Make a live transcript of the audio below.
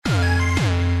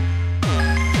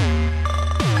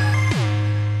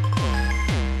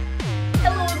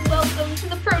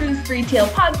Retail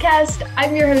Podcast.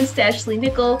 I'm your host, Ashley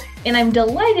Nickel, and I'm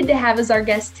delighted to have as our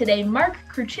guest today, Mark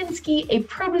Kruchinsky, a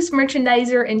produce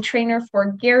merchandiser and trainer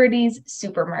for Gerrity's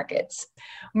Supermarkets.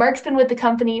 Mark's been with the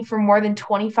company for more than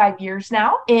 25 years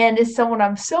now and is someone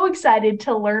I'm so excited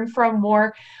to learn from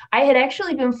more. I had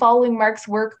actually been following Mark's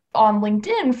work on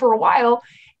LinkedIn for a while,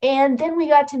 and then we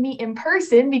got to meet in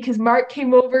person because Mark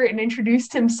came over and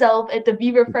introduced himself at the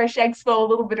Viva Fresh Expo a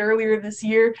little bit earlier this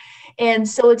year. And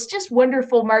so it's just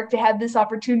wonderful, Mark, to have this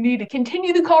opportunity to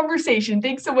continue the conversation.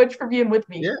 Thanks so much for being with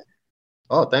me. Yeah.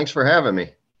 Oh, thanks for having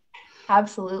me.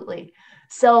 Absolutely.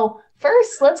 So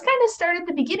first, let's kind of start at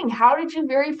the beginning. How did you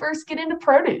very first get into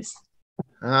produce?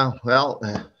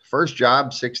 First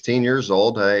job, 16 years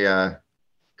old. I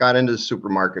got into the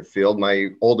supermarket field. My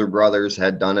older brothers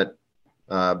had done it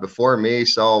before me,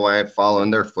 so I followed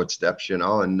in their footsteps,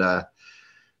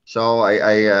 so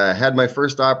I had my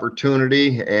first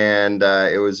opportunity, and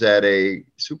it was at a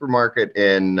supermarket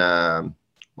in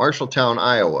Marshalltown,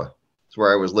 Iowa. That's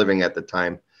where I was living at the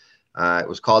time. It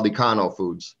was called Econo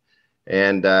Foods,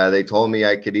 and they told me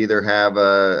I could either have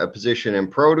a position in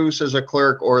produce as a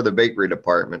clerk or the bakery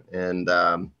department, and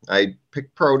I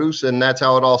picked produce, and that's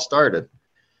how it all started.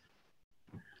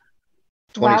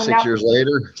 26 years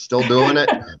later, still doing it.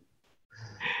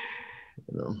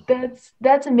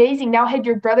 That's amazing. Now, had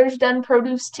your brothers done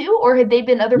produce too, or had they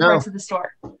been other parts of the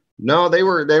store? No, they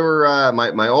were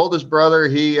my oldest brother.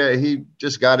 He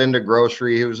just got into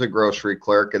grocery. He was a grocery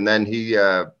clerk, and then he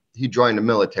joined the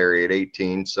military at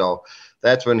 18. So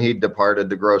that's when he departed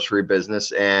the grocery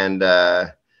business. And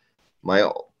my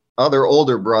other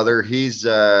older brother, he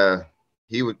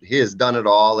has done it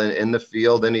all in the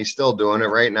field, and he's still doing it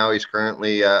right now. He's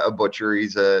currently a butcher.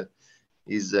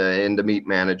 He's into meat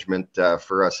management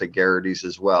for us at Gerrity's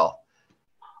as well.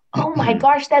 Oh my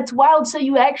gosh, that's wild. So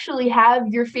you actually have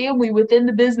your family within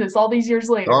the business all these years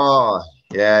later. Oh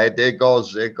yeah, it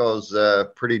goes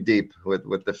pretty deep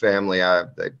with the family.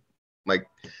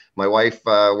 My wife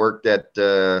worked at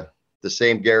the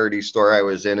same Gerrity store I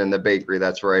was in the bakery.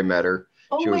 That's where I met her.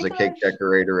 She was a cake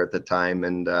decorator at the time,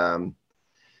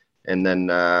 and then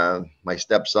my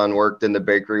stepson worked in the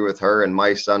bakery with her, and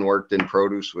my son worked in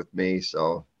produce with me.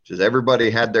 So just everybody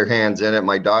had their hands in it.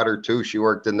 My daughter too, she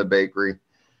worked in the bakery.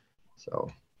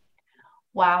 So,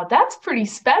 wow, that's pretty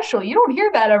special. You don't hear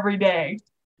that every day.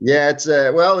 Yeah, it's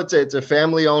a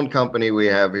family-owned company we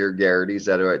have here, Gerrity's,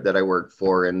 that I work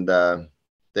for, and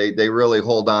they really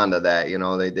hold on to that.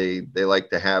 They like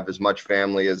to have as much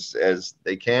family as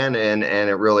they can, and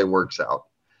it really works out.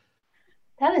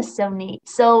 That is so neat.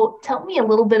 So tell me a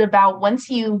little bit about once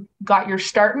you got your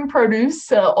start in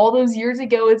produce all those years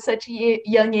ago at such a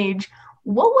young age,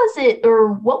 what was it,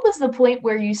 or what was the point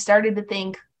where you started to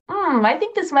think, I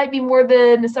think this might be more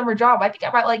than a summer job. I think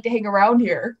I might like to hang around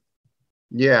here.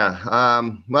 Yeah.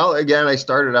 Well, again, I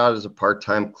started out as a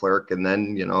part-time clerk, and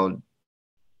then,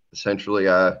 essentially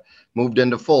moved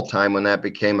into full-time when that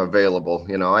became available.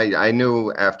 I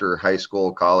knew after high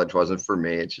school, college wasn't for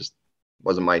me. It just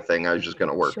wasn't my thing. I was just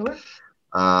going to work. Sure.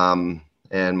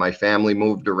 And my family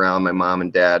moved around. My mom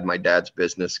and dad, my dad's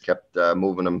business kept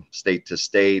moving them state to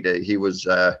state. He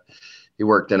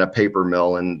worked in a paper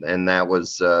mill, and that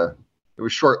was it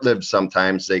was short-lived.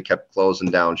 Sometimes they kept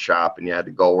closing down shop, and you had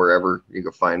to go wherever you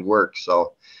could find work.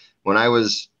 So when I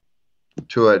was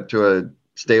to a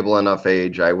stable enough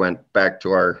age, I went back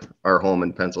to our home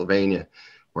in Pennsylvania,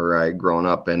 where I'd grown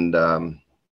up, and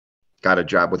got a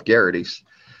job with Gerrity's.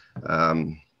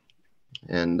 From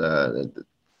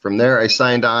there, I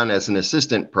signed on as an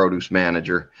assistant produce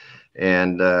manager,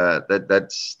 and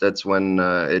that's when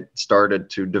it started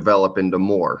to develop into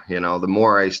more. The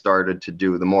more I started to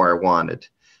do, the more I wanted,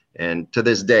 and to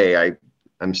this day,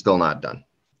 I'm still not done.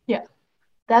 Yeah,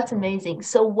 that's amazing.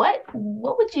 So what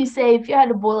would you say, if you had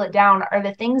to boil it down, are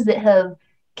the things that have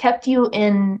kept you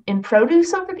in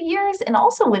produce over the years, and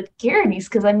also with Gerrity's?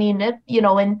 Because I mean,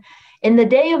 in the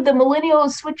day of the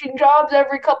millennials switching jobs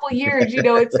every couple of years,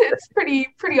 it's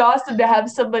pretty awesome to have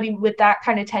somebody with that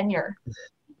kind of tenure.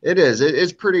 It is.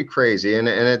 It's pretty crazy, and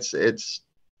it's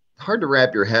hard to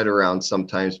wrap your head around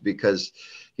sometimes, because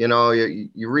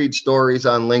you read stories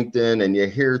on LinkedIn, and you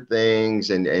hear things,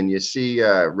 and you see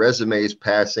resumes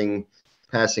passing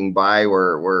by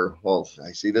where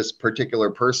I see this particular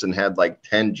person had like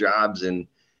 10 jobs in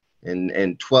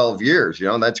 12 years.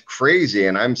 That's crazy.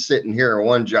 And I'm sitting here in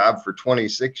one job for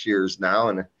 26 years now.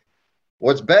 And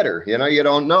what's better? You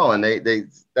don't know. And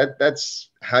that's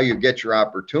how you get your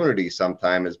opportunity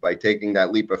sometimes, is by taking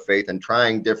that leap of faith and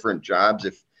trying different jobs.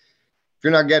 If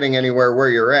you're not getting anywhere where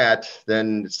you're at,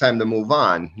 then it's time to move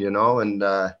on, and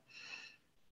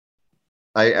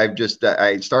I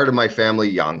started my family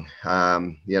young,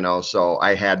 so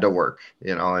I had to work,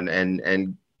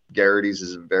 and Gerrity's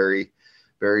is a very,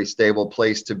 very stable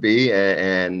place to be,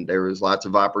 and there was lots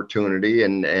of opportunity,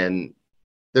 and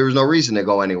there was no reason to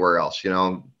go anywhere else.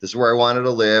 This is where I wanted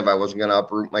to live. I wasn't going to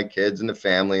uproot my kids and the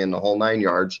family and the whole 9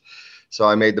 yards. So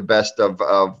I made the best of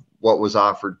what was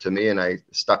offered to me, and I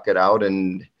stuck it out,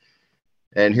 and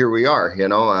here we are.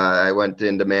 I went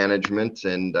into management,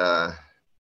 and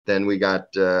then we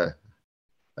got a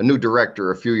new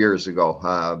director a few years ago,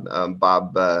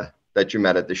 Bob, that you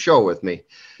met at the show with me.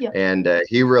 Yep. And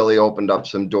he really opened up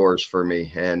some doors for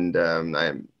me. And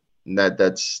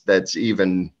that's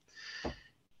even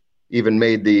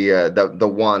made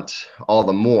the want all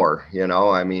the more.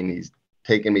 I mean, he's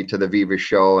taken me to the Viva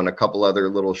show and a couple other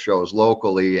little shows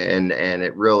locally, and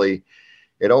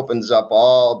it opens up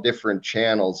all different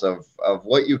channels of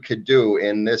what you could do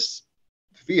in this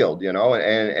field,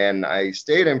 and I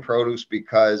stayed in produce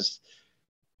because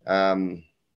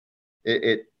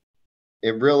it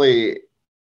really,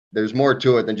 there's more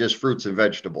to it than just fruits and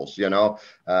vegetables,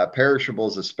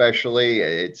 perishables, especially.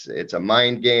 It's a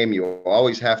mind game. You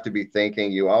always have to be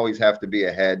thinking, you always have to be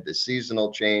ahead. The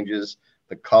seasonal changes,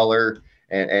 the color,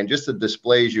 and just the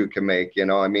displays you can make.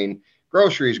 I mean,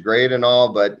 grocery is great and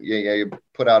all, but you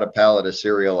put out a pallet of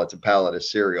cereal, it's a pallet of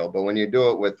cereal. But when you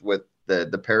do it with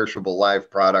the perishable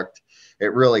live product,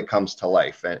 it really comes to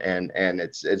life, and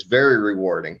it's very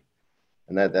rewarding.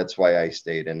 And that's why I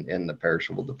stayed in the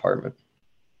perishable department.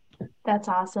 That's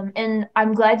awesome. And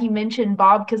I'm glad you mentioned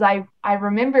Bob, because I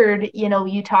remembered,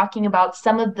 you talking about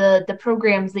some of the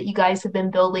programs that you guys have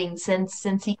been building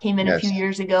since he came in a few Yes.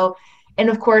 years ago. And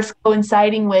of course,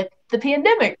 coinciding with the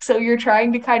pandemic. So you're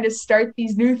trying to kind of start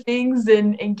these new things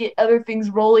and get other things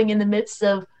rolling in the midst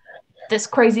of this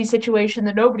crazy situation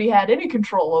that nobody had any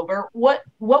control over. What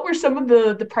were some of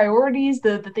the priorities,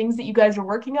 the things that you guys are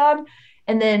working on?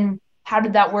 And then how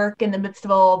did that work in the midst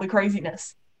of all the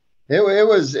craziness?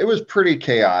 It was pretty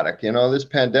chaotic. This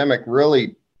pandemic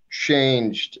really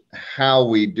changed how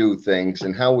we do things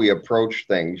and how we approach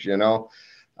things.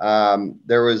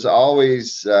 There was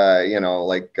always,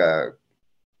 like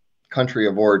country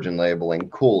of origin labeling,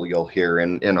 cool, you'll hear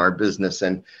in our business,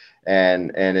 and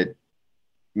it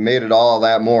made it all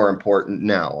that more important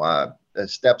now.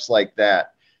 Steps like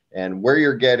that, and where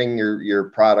you're getting your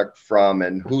product from,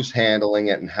 and who's handling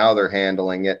it, and how they're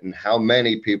handling it, and how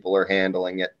many people are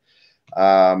handling it.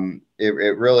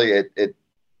 It really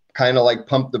kind of like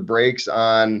pumped the brakes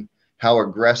on how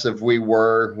aggressive we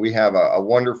were. We have a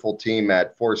wonderful team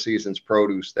at Four Seasons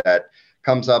Produce that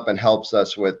comes up and helps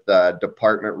us with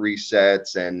department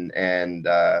resets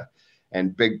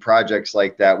and big projects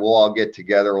like that. We'll all get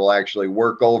together. We'll actually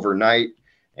work overnight,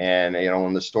 and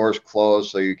when the stores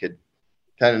close, so you could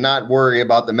kind of not worry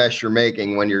about the mess you're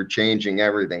making when you're changing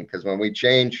everything. Because when we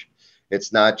change,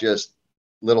 it's not just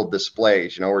little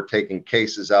displays. We're taking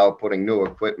cases out, putting new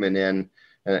equipment in,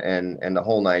 and the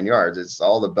whole 9 yards. It's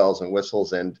all the bells and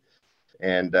whistles. And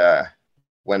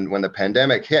when the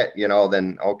pandemic hit,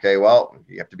 then okay, well,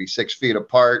 you have to be 6 feet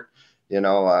apart.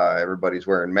 Everybody's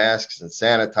wearing masks and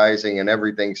sanitizing and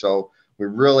everything. So we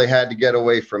really had to get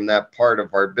away from that part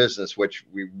of our business, which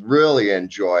we really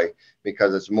enjoy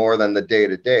because it's more than the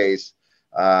day-to-days.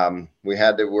 We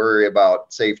had to worry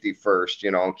about safety first,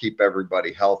 and keep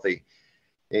everybody healthy.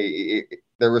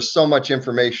 There was so much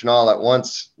information all at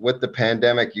once with the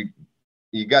pandemic.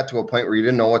 You got to a point where you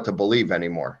didn't know what to believe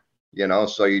anymore,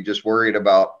 so you just worried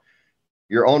about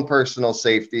your own personal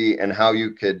safety and how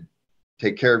you could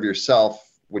take care of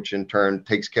yourself, which in turn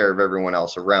takes care of everyone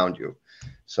else around you.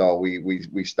 So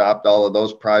we stopped all of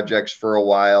those projects for a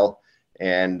while,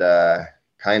 and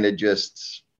kind of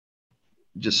just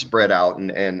spread out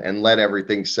and let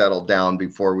everything settle down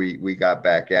before we got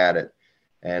back at it.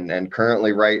 And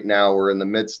currently right now we're in the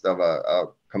midst of a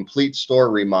complete store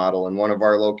remodel in one of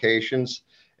our locations.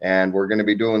 And we're going to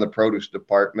be doing the produce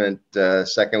department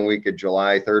second week of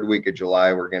July, third week of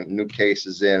July. We're getting new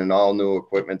cases in and all new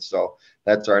equipment. So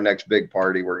that's our next big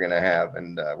party we're going to have.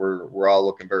 And we're all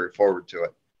looking very forward to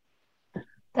it.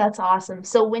 That's awesome.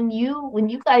 So when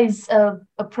you guys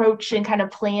approach and kind of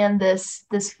plan this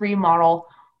remodel,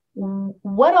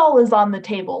 what all is on the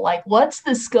table? Like, what's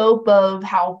the scope of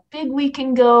how big we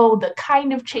can go, the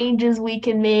kind of changes we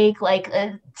can make? Like,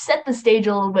 set the stage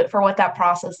a little bit for what that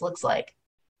process looks like.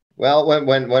 Well,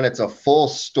 when it's a full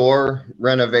store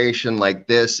renovation like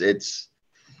this, it's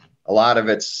a lot of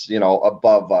it's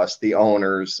above us, the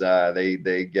owners.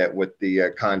 They get with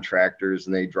the contractors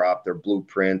and they drop their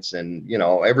blueprints, and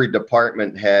every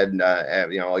department head,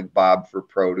 like Bob for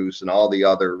produce and all the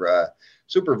other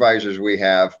supervisors we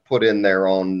have put in their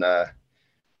own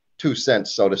 2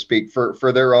 cents, so to speak,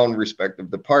 for their own respective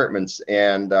departments.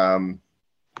 And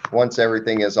once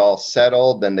everything is all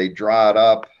settled, then they draw it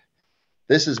up.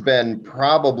 This has been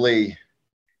probably,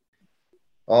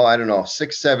 I don't know,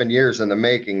 6-7 years in the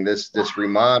making, this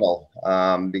remodel,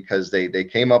 because they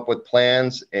came up with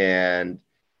plans, and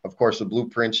of course the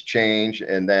blueprints change,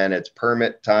 and then it's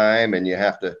permit time, and you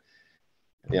have to,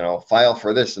 file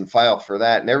for this and file for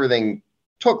that, and everything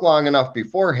took long enough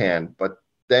beforehand. But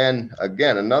then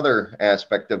again, another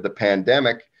aspect of the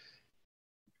pandemic,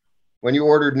 when you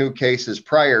ordered new cases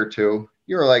prior to,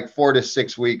 you were like 4 to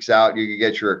 6 weeks out, you could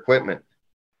get your equipment.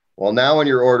 Well, now when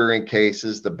you're ordering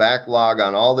cases, the backlog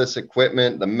on all this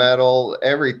equipment, the metal,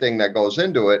 everything that goes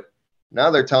into it,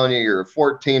 now they're telling you you're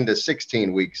 14 to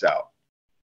 16 weeks out.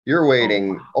 You're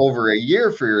waiting over a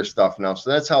year for your stuff now. So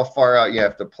that's how far out you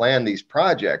have to plan these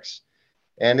projects.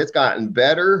 And it's gotten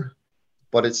better,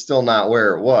 but it's still not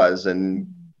where it was.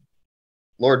 And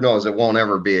Lord knows it won't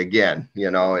ever be again.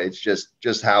 It's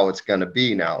just how it's going to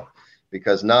be now,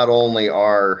 because not only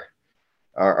are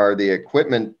the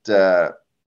equipment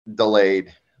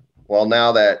delayed, well,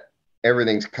 now that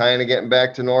everything's kind of getting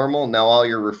back to normal, now all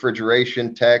your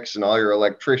refrigeration techs and all your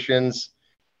electricians,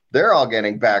 they're all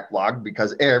getting backlogged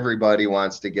because everybody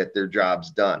wants to get their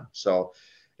jobs done. So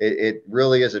it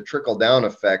really is a trickle down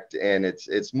effect, and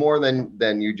it's more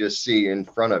than you just see in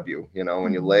front of you.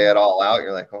 When you lay it all out,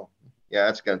 you're like, oh yeah,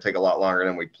 it's going to take a lot longer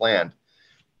than we planned.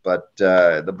 But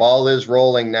the ball is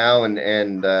rolling now, and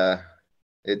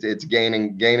it's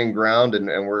gaining ground, and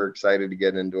we're excited to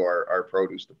get into our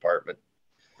produce department.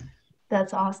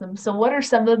 That's awesome. So what are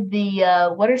some of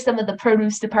the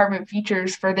produce department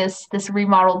features for this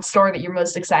remodeled store that you're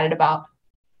most excited about?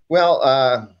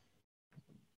 Well,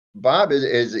 Bob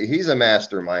he's a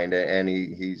mastermind, and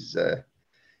he's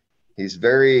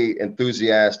very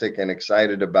enthusiastic and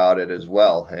excited about it as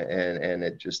well, and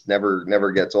it just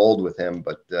never gets old with him.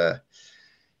 But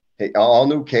all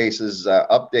new cases,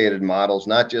 updated models,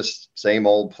 not just same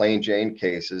old plain Jane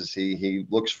cases. He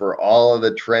looks for all of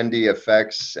the trendy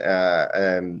effects,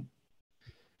 and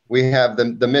we have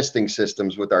the misting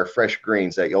systems with our fresh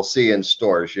greens that you'll see in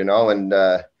stores,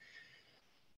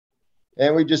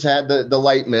 and we just had the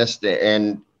light mist,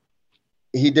 and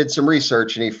he did some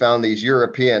research, and he found these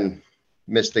European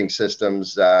misting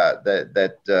systems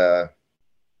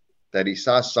that he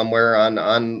saw somewhere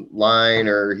online,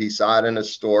 or he saw it in a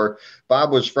store.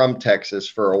 Bob was from Texas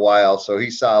for a while, so he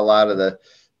saw a lot of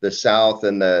the South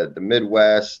and the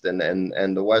Midwest and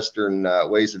the Western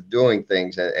ways of doing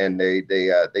things, and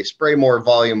they spray more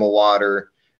volume of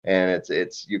water, and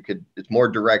it's more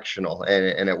directional,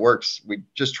 and it works. We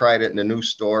just tried it in a new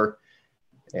store,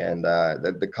 and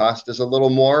the cost is a little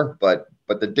more, but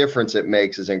the difference it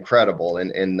makes is incredible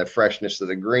in the freshness of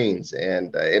the greens.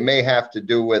 And it may have to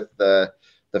do with the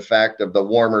fact of the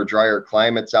warmer, drier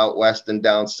climates out west and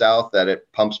down south, that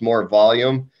it pumps more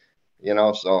volume,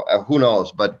 so who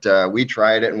knows, but we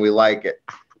tried it and we like it.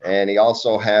 And he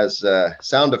also has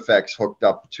sound effects hooked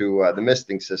up to the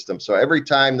misting system. So every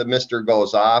time the mister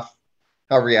goes off,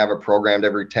 however you have it programmed,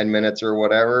 every 10 minutes or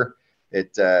whatever,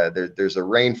 there's a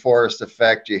rainforest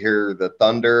effect. You hear the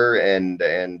thunder and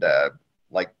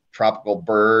like tropical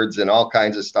birds and all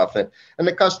kinds of stuff. And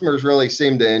the customers really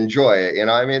seem to enjoy it.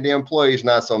 I mean, the employees,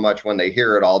 not so much when they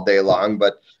hear it all day long,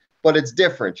 but it's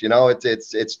different.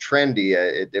 It's trendy.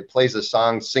 It plays a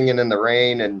song, Singing in the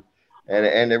Rain. And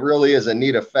it really is a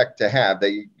neat effect to have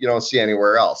that you don't see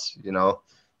anywhere else,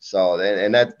 So,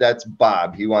 and that's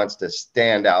Bob. He wants to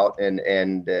stand out, and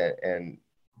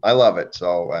I love it.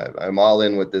 So I'm all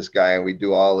in with this guy, and we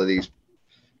do all of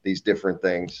these different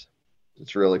things.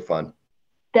 It's really fun.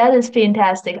 That is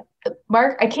fantastic.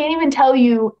 Mark, I can't even tell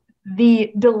you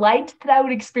the delight that I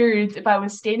would experience if I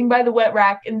was standing by the wet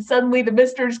rack and suddenly the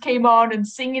misters came on and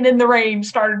Singing in the Rain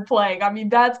started playing. I mean,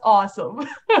 that's awesome.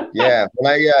 Yeah.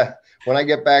 When I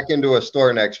get back into a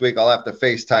store next week, I'll have to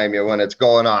FaceTime you when it's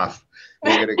going off.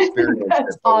 We'll get experience.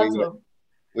 That's awesome.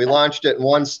 We launched it in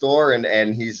one store,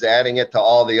 and he's adding it to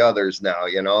all the others now,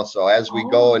 So as we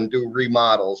go and do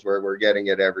remodels, we're getting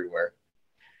it everywhere.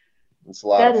 It's a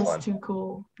lot of fun. That is too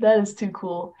cool. That is too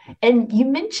cool. And you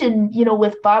mentioned,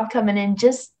 with Bob coming in,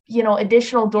 just,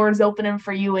 additional doors opening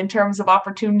for you in terms of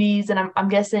opportunities. And I'm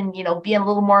guessing, being a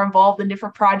little more involved in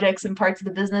different projects and parts of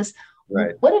the business.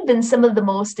 Right. What have been some of the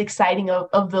most exciting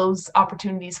of those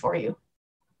opportunities for you?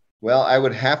 Well, I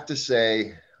would have to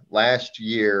say last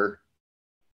year,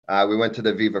 we went to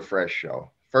the Viva Fresh show.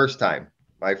 First time,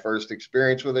 my first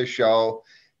experience with a show,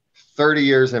 30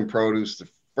 years in produce, the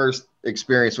first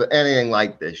experience with anything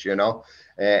like this, and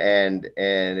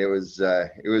it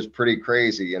was pretty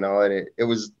crazy, and it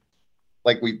was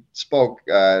like we spoke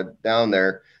down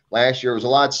there last year, was a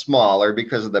lot smaller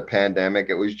because of the pandemic.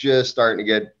 It was just starting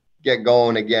to get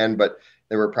going again, but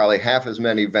there were probably half as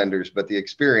many vendors, but the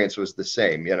experience was the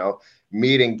same, you know,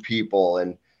 meeting people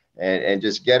and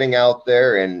just getting out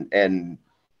there and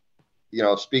you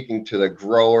know, speaking to the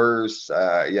growers,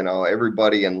 you know,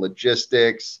 everybody in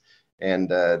logistics, and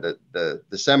the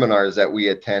seminars that we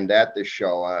attend at this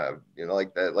show, you know,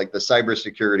 like the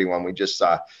cybersecurity one we just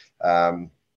saw.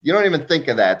 You don't even think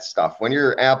of that stuff when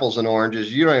you're apples and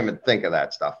oranges. You don't even think of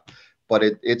that stuff, but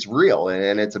it's real,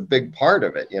 and it's a big part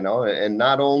of it, you know. And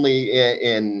not only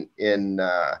in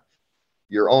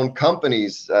your own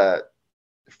company's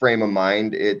frame of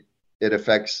mind, it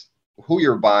affects who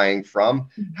you're buying from,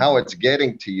 how it's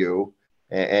getting to you,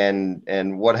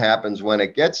 and what happens when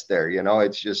it gets there. You know,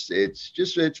 it's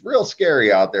real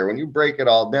scary out there when you break it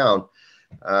all down.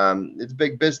 It's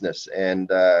big business, and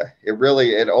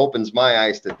it opens my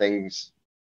eyes to things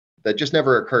that just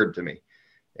never occurred to me.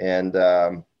 And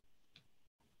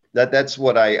that's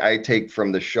what I take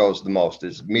from the shows the most,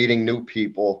 is meeting new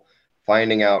people,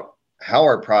 finding out how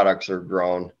our products are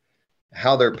grown,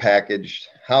 how they're packaged,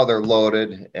 how they're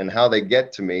loaded, and how they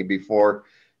get to me before,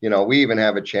 you know, we even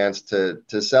have a chance to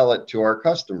sell it to our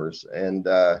customers. And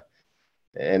the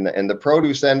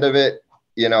produce end of it,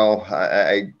 you know,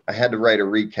 I had to write a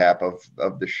recap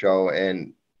of the show,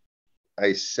 and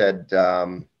I said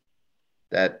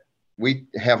that we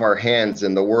have our hands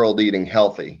in the world eating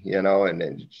healthy, you know,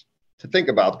 and to think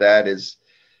about that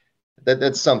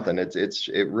that's something.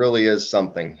 It really is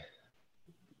something,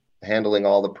 handling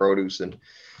all the produce. And,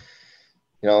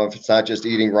 you know, if it's not just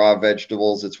eating raw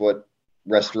vegetables, it's what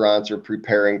restaurants are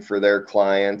preparing for their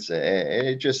clients, and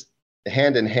it just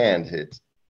hand in hand. It's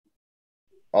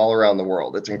all around the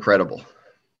world. It's incredible.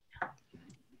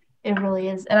 It really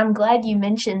is. And I'm glad you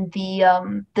mentioned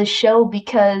the show,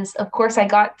 because of course I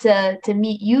got to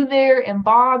meet you there and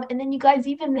Bob, and then you guys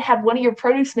even had one of your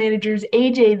produce managers,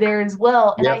 AJ, there as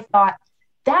well. And Yep. I thought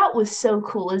that was so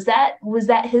cool. Was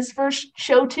that his first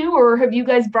show too, or have you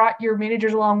guys brought your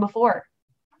managers along before?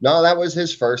 No, that was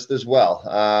his first as well.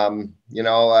 You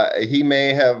know, he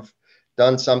may have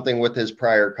done something with his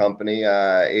prior company.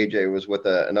 AJ was with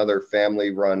another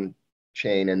family-run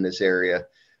chain in this area,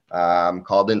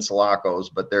 called Insulacos,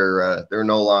 but they're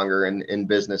no longer in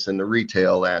business in the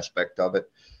retail aspect of it.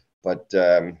 But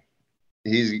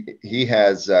he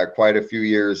has quite a few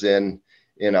years in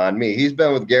on me. He's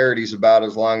been with Gerrity's about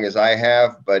as long as I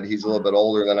have, but he's a little bit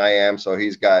older than I am, so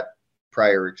he's got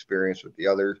prior experience with the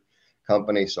other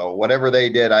company. So whatever they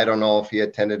did, I don't know if he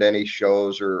attended any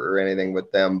shows or anything with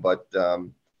them, but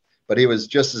he was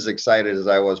just as excited as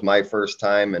I was my first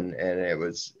time, and it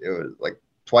was like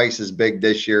twice as big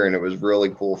this year, and it was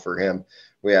really cool for him.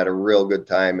 We had a real good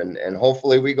time, and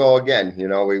hopefully we go again. You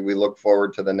know, we look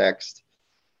forward to the next,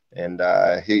 and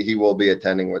he will be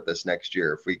attending with us next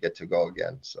year if we get to go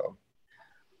again. So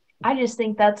I just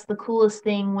think that's the coolest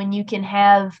thing, when you can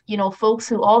have, you know, folks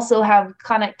who also have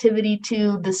connectivity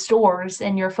to the stores,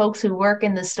 and your folks who work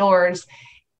in the stores,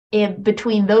 and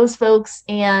between those folks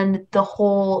and the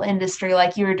whole industry,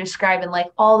 like you were describing,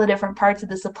 like all the different parts of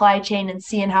the supply chain, and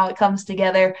seeing how it comes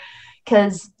together.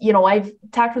 Because, you know, I've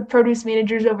talked with produce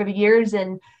managers over the years,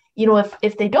 and, you know,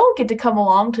 if they don't get to come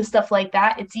along to stuff like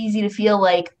that, it's easy to feel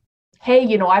like, hey,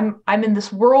 you know, I'm in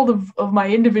this world of my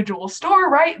individual store,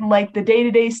 right? And like the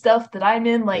day-to-day stuff that I'm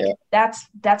in, like that's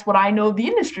what I know of the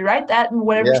industry, right? That and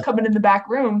whatever's coming in the back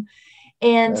room.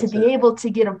 And to be able to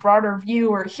get a broader view,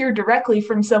 or hear directly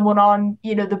from someone on,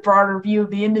 you know, the broader view of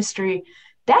the industry,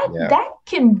 that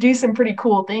can do some pretty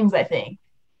cool things, I think.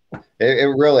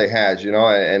 it really has, you know.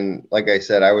 And like I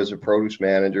said, I was a produce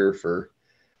manager for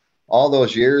all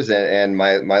those years, and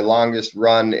my longest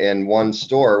run in one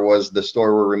store was the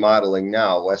store we're remodeling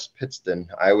now, West Pittston.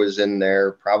 I was in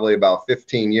there probably about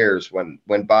 15 years when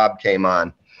Bob came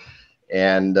on,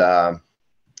 and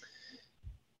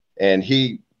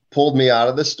he pulled me out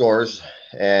of the stores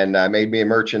and made me a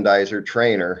merchandiser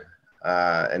trainer.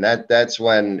 And that's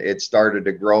when it started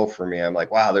to grow for me. I'm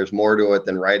like, wow, there's more to it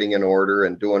than writing an order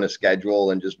and doing a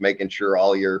schedule and just making sure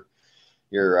all your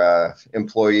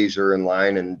employees are in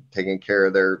line and taking care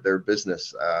of their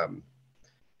business.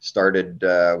 Started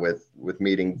with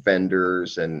meeting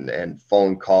vendors and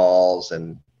phone calls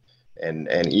and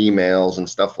emails and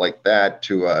stuff like that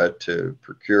to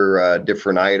procure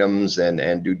different items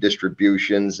and do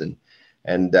distributions, and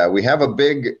we have a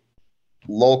big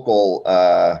local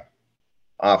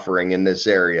offering in this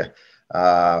area.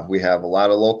 We have a lot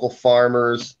of local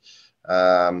farmers.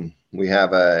 We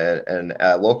have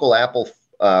a local apple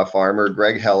farmer,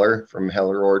 Greg Heller from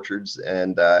Heller Orchards,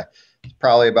 and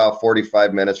probably about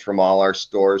 45 minutes from all our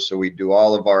stores. So we do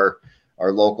all of our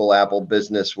local apple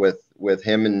business with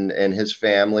him and his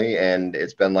family, and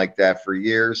it's been like that for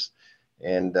years.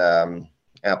 And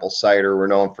apple cider, we're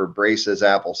known for Brace's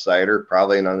apple cider,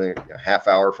 probably another half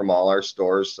hour from all our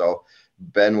stores. So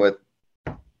been with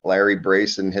Larry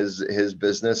Brace and his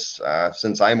business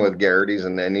since I'm with Gerrity's,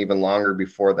 and then even longer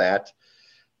before that.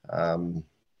 And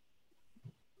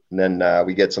then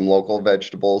we get some local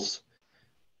vegetables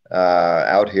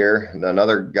out here. And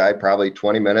another guy, probably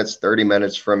 20 minutes, 30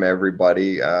 minutes from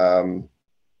everybody.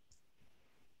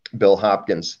 Bill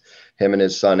Hopkins, him and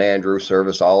his son Andrew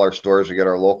service all our stores. We get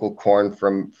our local corn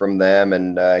from them,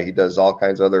 and he does all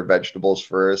kinds of other vegetables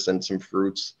for us and some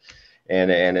fruits,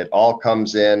 and it all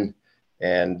comes in.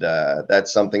 And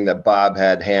that's something that Bob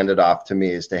had handed off to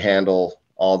me, is to handle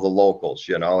all the locals,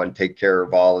 and take care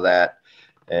of all of that.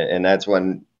 And that's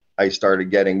when I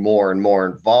started getting more and more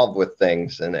involved with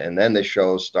things. And then the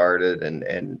show started,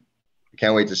 and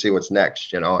can't wait to see what's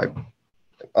next. I'm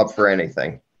up for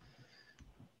anything.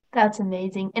 That's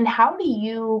amazing. And how do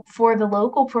you, for the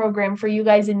local program for you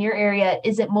guys in your area,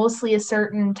 is it mostly a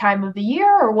certain time of the year,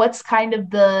 or what's kind of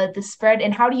the spread?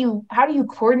 And how do you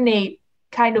coordinate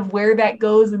kind of where that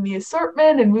goes in the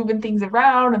assortment and moving things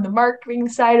around and the marketing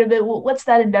side of it? What's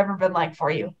that endeavor been like for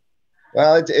you?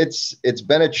 Well, it's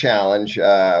been a challenge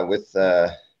with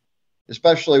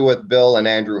especially with Bill and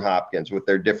Andrew Hopkins with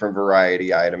their different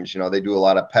variety items. They do a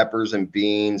lot of peppers and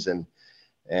beans and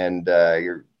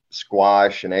your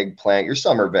squash and eggplant, your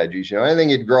summer veggies, anything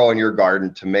you'd grow in your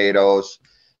garden, tomatoes,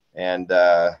 and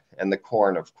the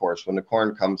corn, of course. When the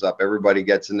corn comes up, everybody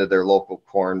gets into their local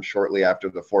corn shortly after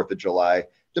the 4th of July,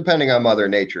 depending on Mother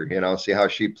Nature, see how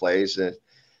she plays.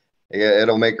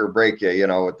 It'll make or break you,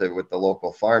 with the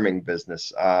local farming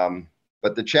business.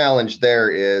 But the challenge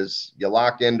there is you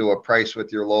lock into a price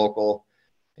with your local,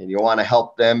 and you want to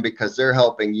help them because they're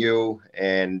helping you,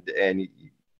 and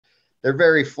they're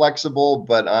very flexible,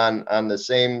 but on the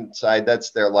same side, that's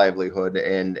their livelihood,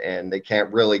 and they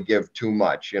can't really give too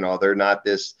much. They're not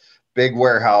this big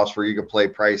warehouse where you can play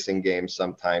pricing games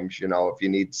sometimes, if you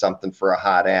need something for a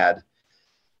hot ad,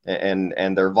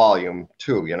 and their volume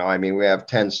too. We have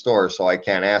 10 stores, so I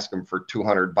can't ask him for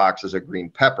 200 boxes of green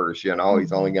peppers. He's only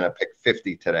going to pick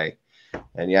 50 today,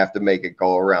 and you have to make it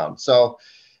go around. So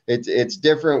it's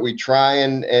different. We try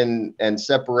and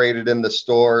separate it in the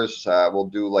stores. We'll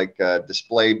do like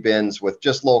display bins with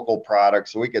just local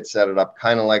products, so we could set it up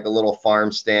kind of like a little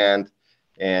farm stand,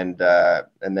 and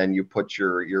then you put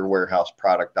your warehouse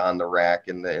product on the rack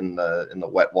in the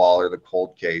wet wall or the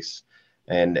cold case,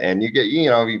 and you get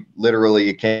you literally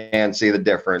you can't see the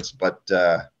difference, but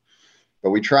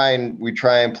we try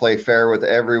and play fair with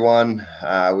everyone.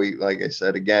 We, like I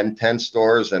said, again, 10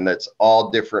 stores, and it's all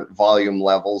different volume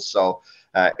levels. So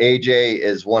AJ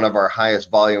is one of our highest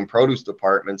volume produce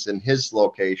departments in his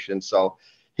location. So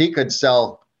he could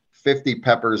sell 50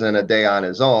 peppers in a day on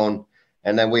his own.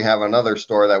 And then we have another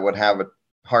store that would have a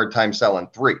hard time selling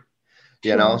 3,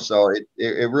 Sure. So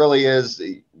it really is.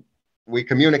 We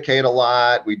communicate a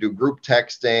lot. We do group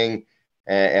texting.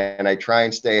 And I try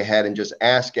and stay ahead and just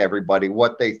ask everybody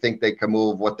what they think they can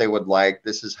move, what they would like.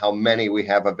 This is how many we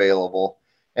have available.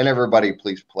 And everybody,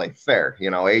 please play fair.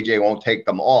 AJ won't take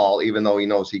them all, even though he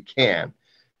knows he can.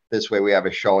 This way we have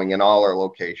a showing in all our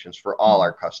locations for all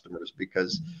our customers,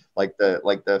 because like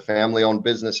the family-owned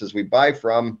businesses we buy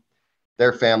from,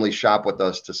 their families shop with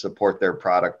us to support their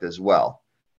product as well.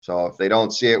 So if they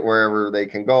don't see it wherever they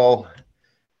can go,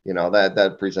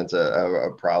 that presents a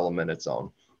problem in its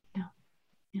own.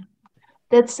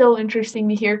 That's so interesting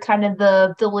to hear kind of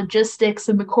the logistics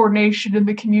and the coordination and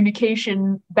the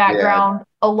communication background,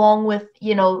 along with,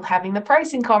 having the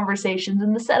pricing conversations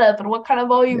and the setup and what kind of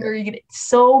volume are you getting.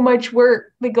 So much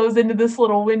work that goes into this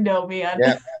little window, man.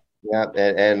 Yeah.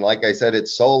 And like I said,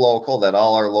 it's so local that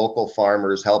all our local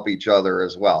farmers help each other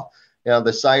as well.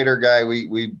 The cider guy,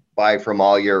 we buy from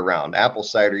all year round. Apple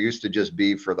cider used to just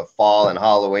be for the fall and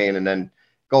Halloween, and then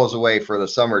goes away for the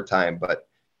summertime. But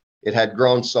it had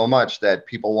grown so much that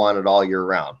people want it all year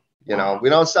round. Wow.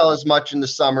 We don't sell as much in the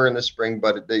summer and the spring,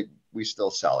 but we still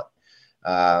sell it.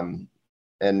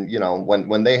 And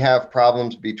when they have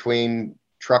problems between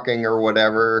trucking or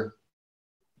whatever,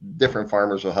 different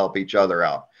farmers will help each other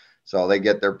out. So they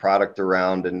get their product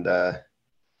around, and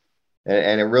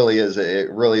it really is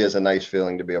a nice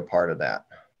feeling to be a part of that.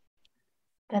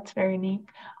 That's very neat.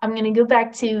 I'm going to go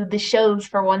back to the shows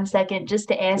for 1 second just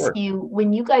to ask you,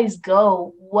 when you guys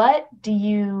go, what do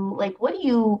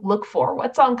you look for?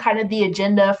 What's on kind of the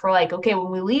agenda for, like, okay,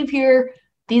 when we leave here,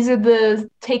 these are the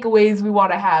takeaways we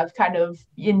want to have kind of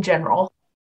in general.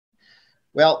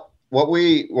 Well, what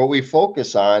we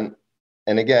focus on,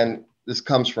 and again, this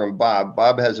comes from Bob.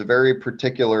 Bob has a very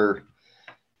particular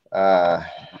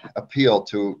appeal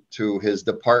to his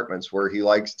departments where he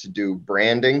likes to do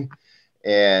branding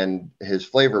and his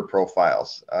flavor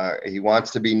profiles. He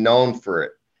wants to be known for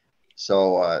it.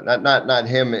 So not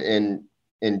him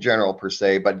in general per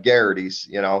se, but Gerrity's,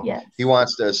 Yes. he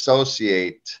wants to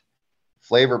associate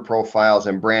flavor profiles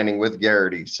and branding with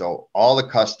Gerrity. So all the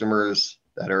customers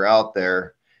that are out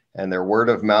there and their word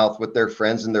of mouth with their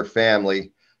friends and their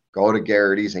family go to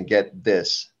Gerrity's and get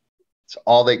this. It's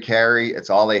all they carry, it's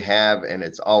all they have, and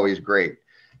it's always great.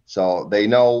 So they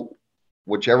know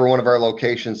whichever one of our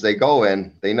locations they go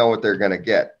in, they know what they're going to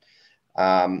get.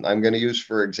 I'm going to use,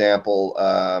 for example,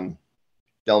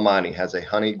 Del Monte has a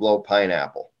honey glow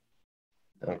pineapple.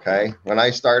 Okay. When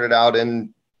I started out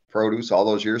in produce all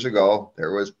those years ago,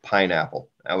 there was pineapple.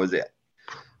 That was it.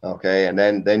 Okay. And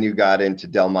then you got into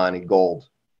Del Monte Gold.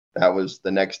 That was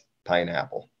the next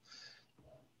pineapple.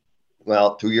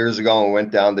 Well, 2 years ago, I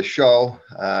went down the show.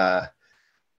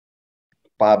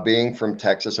 Bob being from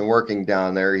Texas and working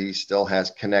down there, he still has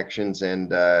connections,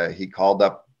 and he called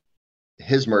up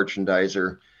his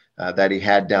merchandiser that he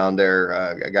had down there,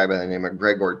 a guy by the name of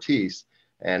Greg Ortiz,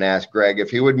 and asked Greg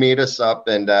if he would meet us up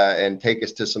and take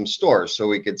us to some stores so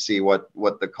we could see what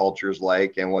the culture's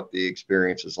like and what the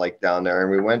experience is like down there.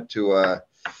 And we went to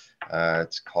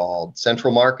it's called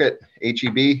Central Market,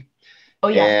 HEB. Oh,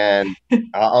 yeah. And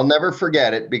I'll never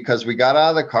forget it because we got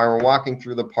out of the car, we're walking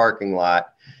through the parking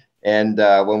lot. And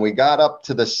when we got up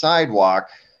to the sidewalk,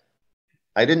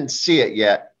 I didn't see it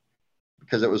yet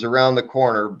because it was around the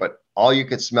corner, but all you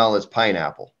could smell is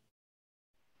pineapple.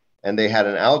 And they had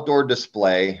an outdoor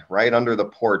display right under the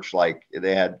porch. Like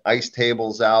they had ice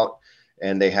tables out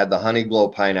and they had the honey glow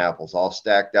pineapples all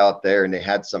stacked out there, and they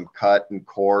had some cut and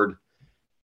cored,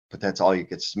 but that's all you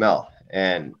could smell.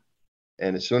 And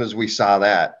as soon as we saw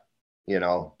that,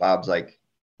 Bob's like,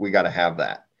 we got to have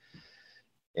that.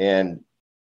 And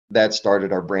that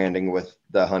started our branding with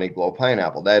the honey glow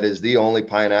pineapple. That is the only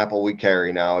pineapple we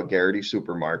carry now at Gerrity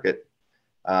Supermarket.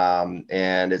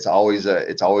 And it's always a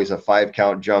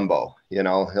 5-count jumbo.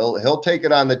 He'll take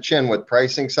it on the chin with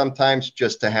pricing sometimes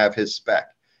just to have his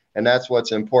spec. And that's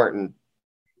what's important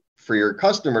for your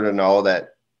customer to know,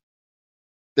 that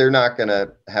they're not going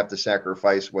to have to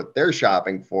sacrifice what they're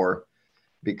shopping for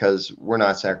because we're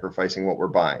not sacrificing what we're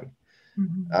buying.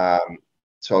 Mm-hmm.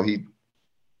 So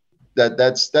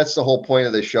that's the whole point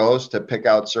of the shows, to pick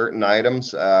out certain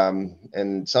items.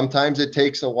 And sometimes it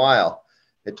takes a while.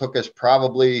 It took us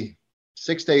probably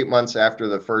 6 to 8 months after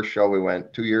the first show we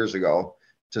went 2 years ago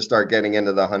to start getting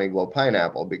into the honey glow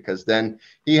pineapple, because then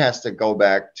he has to go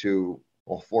back to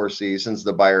Four Seasons,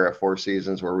 the buyer at Four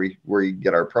Seasons, where we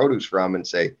get our produce from, and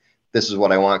say, this is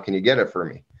what I want. Can you get it for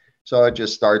me? So it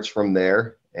just starts from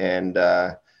there. And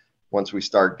once we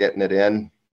start getting it in,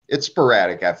 it's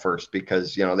sporadic at first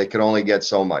because, they could only get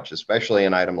so much, especially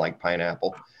an item like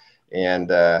pineapple. And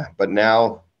but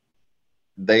now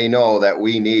they know that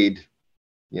we need,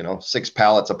 6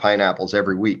 pallets of pineapples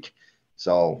every week.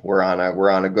 So we're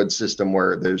on a good system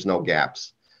where there's no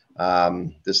gaps.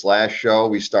 This last show,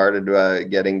 we started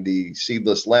getting the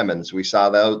seedless lemons. We saw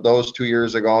those 2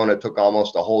 years ago, and it took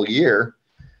almost a whole year.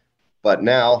 But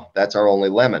now that's our only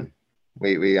lemon.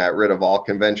 We got rid of all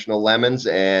conventional lemons,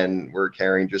 and we're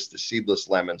carrying just the seedless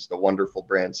lemons, the wonderful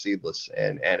brand Seedless,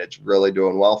 and it's really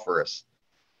doing well for us.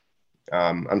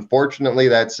 Unfortunately,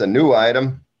 that's a new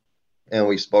item, and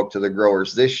we spoke to the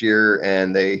growers this year,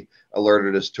 and they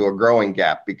alerted us to a growing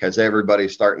gap because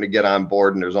everybody's starting to get on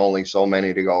board, and there's only so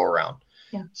many to go around.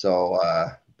 Yeah. So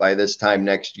by this time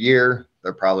next year,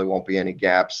 there probably won't be any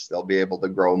gaps. They'll be able to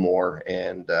grow more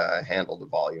and handle the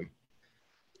volume.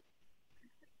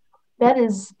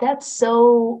 That's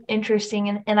so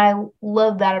interesting. And I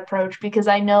love that approach, because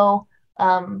I know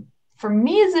for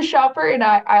me as a shopper, and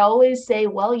I always say,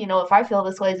 well, if I feel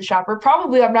this way as a shopper,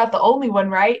 probably I'm not the only one,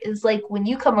 right? Is like when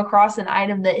you come across an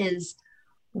item that is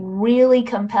really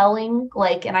compelling,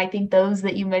 and I think those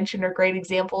that you mentioned are great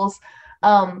examples.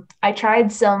 I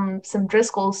tried some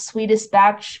Driscoll's sweetest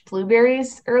batch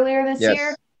blueberries earlier this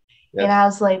year. Yes. And I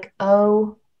was like,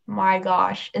 oh my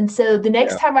gosh. And so the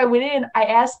next time I went in, I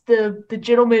asked the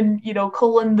gentleman,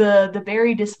 culling the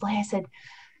berry display, I said,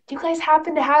 do you guys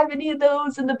happen to have any of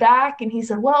those in the back? And he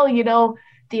said, well,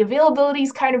 the availability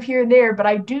is kind of here and there, but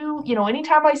I do,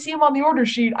 anytime I see them on the order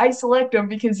sheet, I select them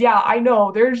because, I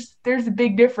know there's a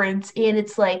big difference. And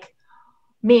it's like,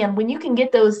 man, when you can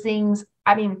get those things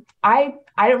I mean, I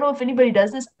don't know if anybody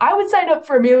does this. I would sign up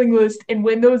for a mailing list, and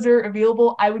when those are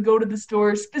available, I would go to the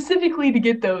store specifically to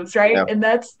get those, right? Yeah. And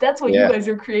that's what you Yeah. guys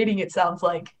are creating, it sounds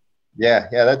like. Yeah.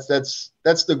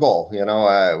 That's the goal. We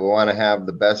want to have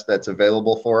the best that's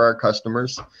available for our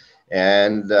customers,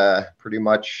 and pretty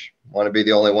much want to be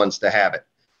the only ones to have it.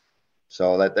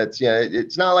 So that's yeah.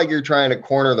 It's not like you're trying to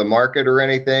corner the market or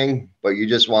anything, but you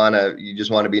just want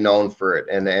to be known for it,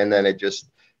 and then it just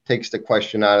takes the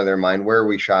question out of their mind: where are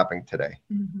we shopping today?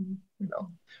 Mm-hmm. You know,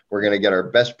 we're going to get our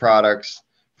best products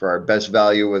for our best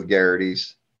value with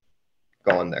Gerrity's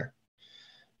going there.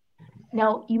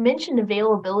 Now, you mentioned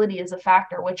availability as a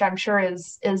factor, which I'm sure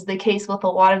is the case with a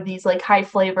lot of these like high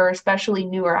flavor, especially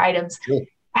newer items. Sure.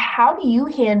 How do you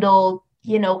handle,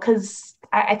 because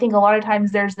I think a lot of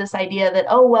times there's this idea that,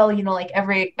 oh well, like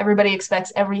everybody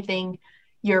expects everything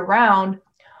year round.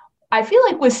 I feel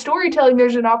like with storytelling,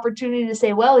 there's an opportunity to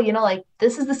say, well, like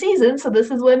this is the season, so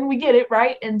this is when we get it,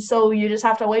 right? And so you just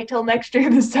have to wait till next year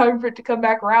this time for it to come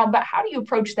back around. But how do you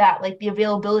approach that, like the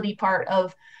availability part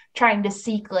of trying to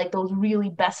seek like those really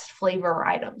best flavor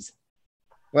items?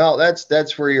 Well,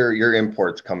 that's where your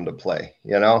imports come to play,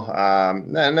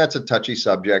 and that's a touchy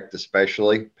subject,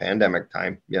 especially pandemic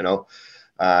time.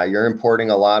 You're importing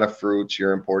a lot of fruits,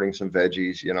 you're importing some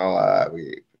veggies.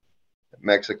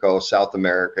 Mexico, South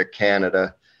America,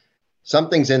 Canada,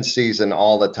 something's in season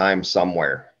all the time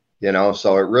somewhere.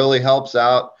 So it really helps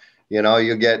out.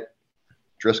 You get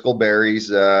Driscoll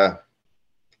berries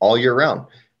all year round.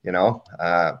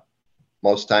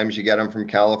 Most times you get them from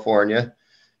California.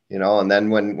 And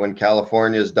then when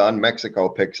California is done, Mexico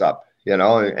picks up,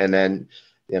 and then,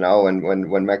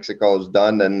 when Mexico is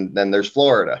done, then there's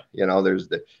Florida,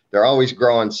 they're always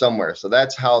growing somewhere. So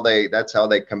that's how they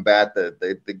combat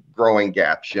the growing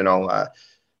gaps.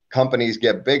 Companies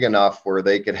get big enough where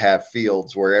they could have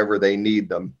fields wherever they need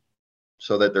them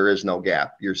so that there is no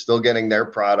gap. You're still getting their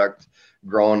product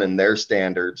grown in their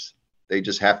standards. They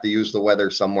just have to use the weather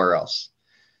somewhere else.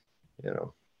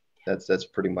 That's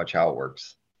pretty much how it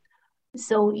works.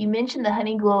 So you mentioned the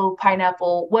honey glow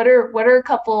pineapple. What are a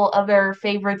couple other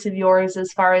favorites of yours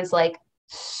as far as like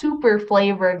super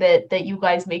flavor that you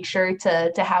guys make sure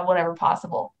to have whenever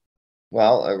possible?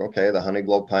 Well, okay, the honey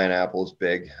glow pineapple is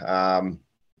big.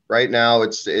 Right now,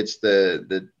 it's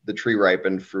the tree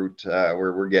ripened fruit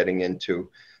we're getting into.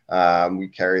 We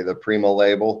carry the Primo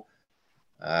label,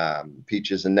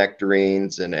 peaches and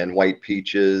nectarines, and white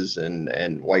peaches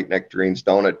and white nectarines,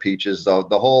 donut peaches.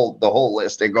 The whole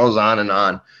list. It goes on and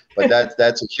on. But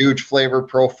that's a huge flavor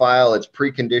profile. It's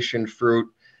preconditioned fruit.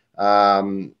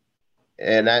 And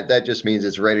that just means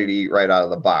it's ready to eat right out of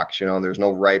the box. There's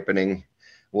no ripening.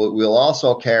 We'll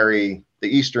also carry the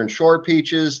Eastern Shore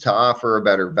peaches to offer a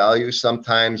better value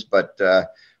sometimes, but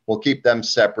we'll keep them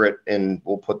separate, and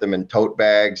we'll put them in tote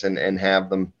bags and have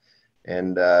them,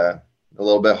 and a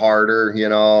little bit harder, and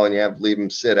you have to leave them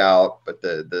sit out. But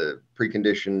the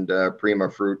preconditioned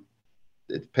Prima fruit,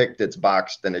 it's picked, it's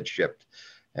boxed, and it's shipped,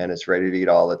 and it's ready to eat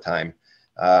all the time.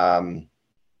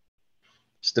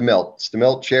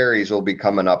 Stamilt cherries will be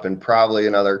coming up in probably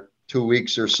another 2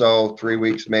 weeks or so, 3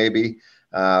 weeks maybe.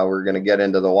 We're going to get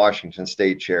into the Washington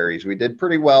State cherries. We did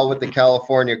pretty well with the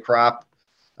California crop.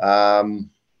 And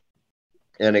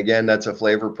again, that's a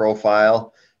flavor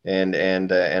profile and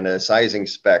a sizing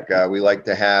spec. We like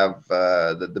to have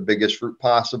the biggest fruit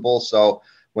possible. So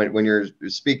when you're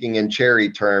speaking in cherry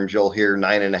terms, you'll hear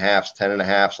 9.5s,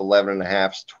 10.5s,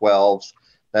 11.5s, 12s.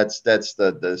 That's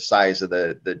the size of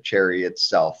the cherry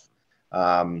itself.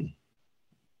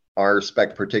 Our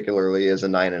spec particularly is a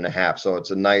 9.5, so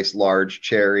it's a nice large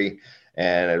cherry,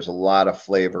 and there's a lot of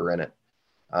flavor in it.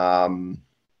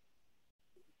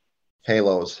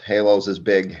 Halos is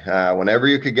big. Whenever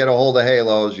you could get a hold of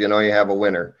halos, you have a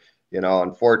winner.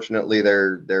 Unfortunately,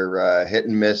 they're hit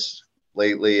and miss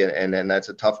lately, and that's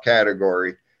a tough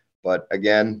category. But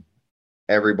again,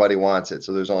 everybody wants it,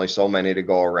 so there's only so many to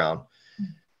go around.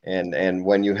 And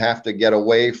when you have to get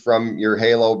away from your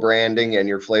halo branding and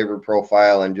your flavor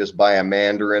profile and just buy a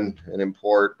Mandarin and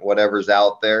import whatever's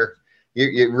out there,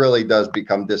 it really does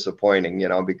become disappointing,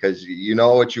 because you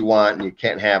know what you want and you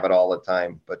can't have it all the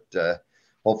time. But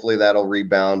hopefully that'll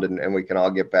rebound, and we can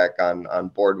all get back on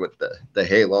board with the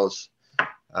halos.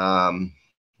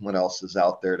 What else is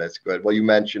out there that's good? Well, you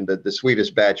mentioned the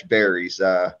sweetest batch berries.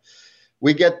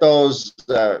 We get those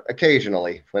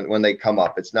occasionally when they come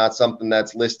up. It's not something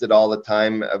that's listed all the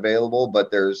time available, but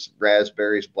there's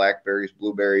raspberries, blackberries,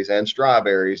 blueberries, and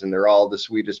strawberries, and they're all the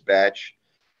sweetest batch.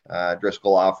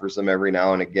 Driscoll offers them every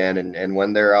now and again, and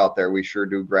when they're out there, we sure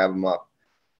do grab them up,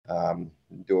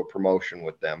 do a promotion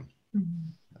with them.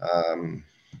 Mm-hmm.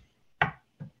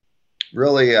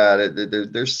 Really,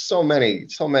 there's so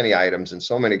many items and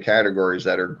so many categories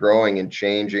that are growing and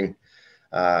changing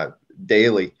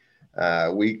daily,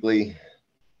 weekly.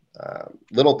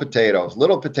 Little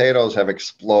potatoes have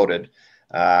exploded.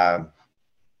 Uh,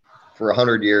 for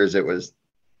 100 years, it was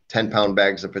 10-pound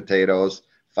bags of potatoes,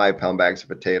 5-pound bags of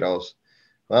potatoes.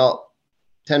 Well,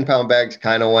 10-pound bags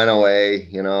kind of went away.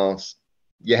 You know,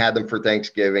 you had them for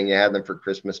Thanksgiving, you had them for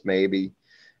Christmas, maybe,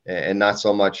 and not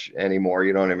so much anymore.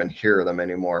 You don't even hear them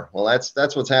anymore. Well,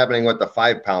 that's what's happening with the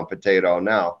 5-pound potato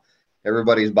now.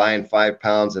 Everybody's buying 5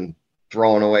 pounds and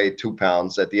throwing away 2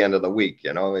 pounds at the end of the week.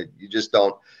 You know, you just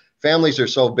don't. Families are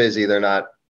so busy; they're not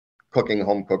cooking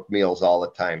home cooked meals all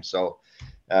the time. So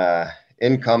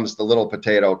in comes the little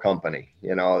potato company.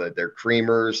 You know, that they're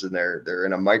creamers and they're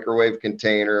in a microwave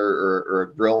container or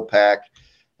a grill pack,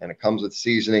 and it comes with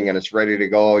seasoning and it's ready to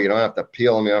go. You don't have to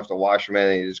peel them, you don't have to wash them,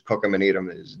 and you just cook them and eat them.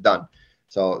 And it's done.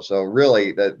 So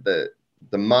really, the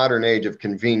modern age of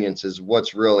convenience is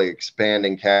what's really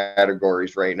expanding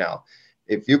categories right now.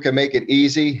 If you can make it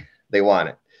easy, they want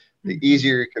it. The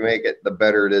easier you can make it, the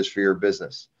better it is for your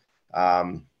business.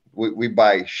 We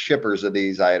buy shippers of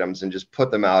these items and just put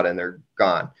them out and they're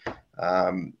gone.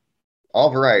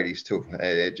 All varieties too.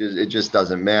 It just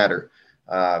doesn't matter.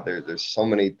 There's so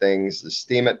many things. The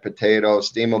steam it potato,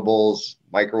 steamables,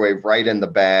 microwave right in the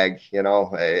bag, you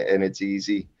know, and it's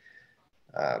easy.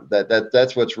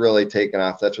 That's what's really taken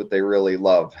off. That's what they really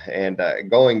love. And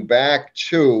going back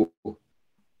to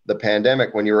the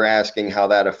pandemic, when you were asking how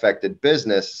that affected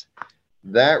business,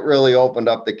 that really opened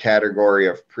up the category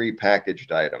of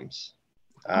prepackaged items.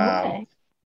 Okay.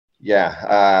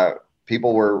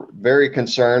 People were very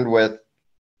concerned with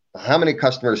how many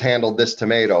customers handled this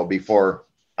tomato before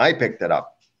I picked it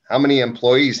up. How many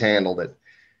employees handled it?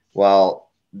 Well,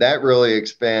 that really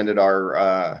expanded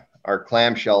our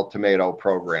clamshell tomato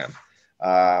program.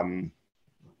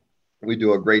 We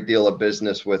do a great deal of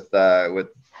business with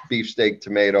beefsteak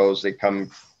tomatoes. They come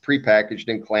prepackaged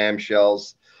in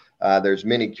clamshells. There's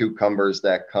mini cucumbers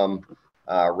that come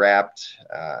wrapped,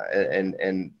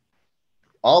 and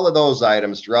all of those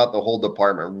items throughout the whole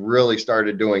department really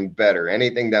started doing better.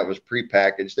 Anything that was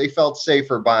prepackaged, they felt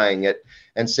safer buying it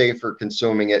and safer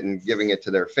consuming it and giving it to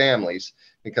their families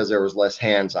because there was less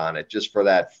hands on it, just for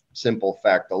that simple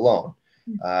fact alone.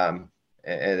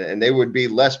 And they would be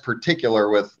less particular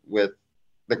with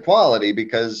the quality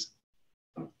because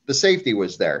the safety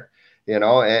was there, you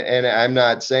know. And I'm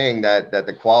not saying that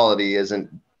the quality isn't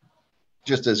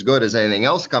just as good as anything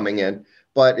else coming in,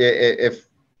 but if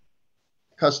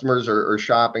customers are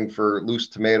shopping for loose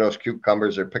tomatoes,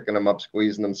 cucumbers, they're picking them up,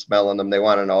 squeezing them, smelling them, they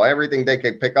want to know everything they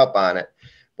can pick up on it.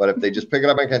 But if they just pick it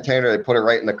up in a container, they put it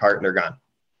right in the cart and they're gone.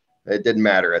 It didn't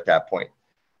matter at that point.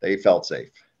 They felt safe.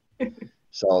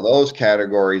 So those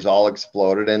categories all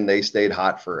exploded and they stayed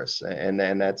hot for us. And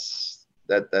then that's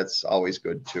always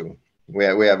good too. We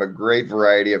have a great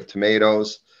variety of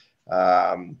tomatoes.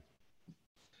 Our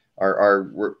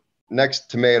next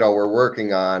tomato we're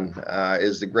working on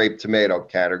is the grape tomato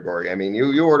category. I mean,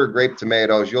 you order grape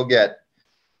tomatoes, you'll get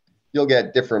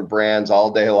different brands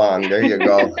all day long. There you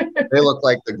go. They look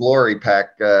like the Glory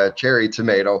Pack cherry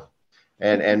tomato,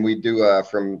 and we do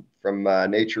from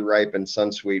Nature Ripe and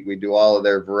Sunsweet. We do all of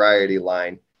their variety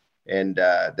line, and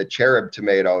the Cherub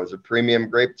tomato is a premium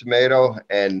grape tomato,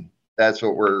 and that's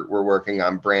what we're working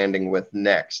on branding with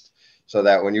next, so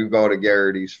that when you go to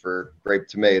Gerrity's for grape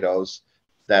tomatoes,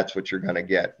 that's what you're going to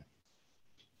get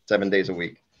 7 days a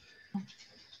week.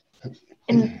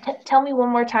 And tell me one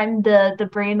more time the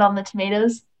brand on the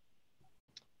tomatoes.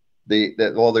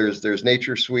 Well, there's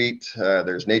Nature Sweet,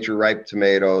 there's Nature Ripe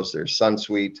tomatoes, there's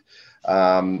Sunsweet,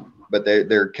 but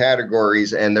they're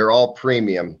categories and they're all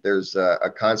premium. There's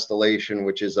a Constellation,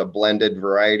 which is a blended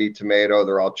variety tomato.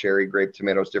 They're all cherry grape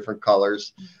tomatoes, different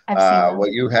colors. I've seen them.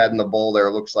 What you had in the bowl there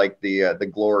looks like the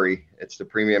Glory. It's the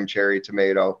premium cherry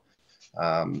tomato,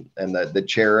 and the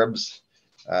Cherubs.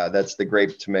 That's the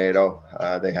grape tomato.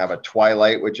 They have a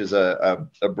Twilight, which is a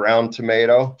brown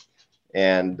tomato,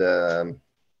 and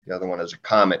the other one is a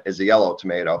Comet, is a yellow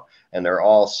tomato, and they're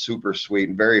all super sweet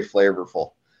and very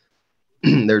flavorful.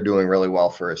 They're doing really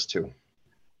well for us too.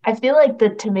 I feel like the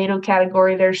tomato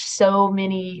category, there's so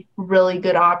many really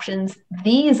good options.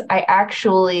 These I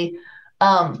actually,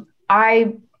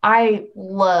 I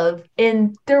love,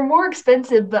 and they're more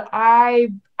expensive, but I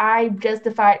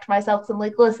justify it to myself. So I'm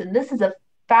like, listen, this is a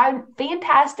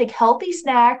fantastic healthy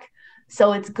snack,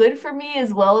 so it's good for me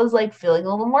as well as like feeling a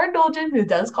little more indulgent. It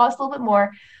does cost a little bit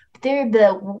more.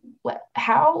 But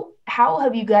how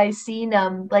have you guys seen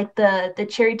like the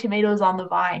cherry tomatoes on the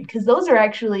vine? Because those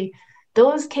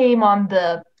came on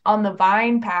the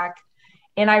vine pack,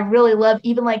 And I really love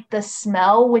even like the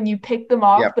smell when you pick them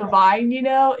off Yep. the vine,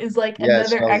 is like Yeah, it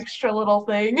another smells. extra little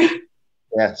thing.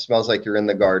 Yeah, it smells like you're in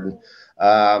the garden.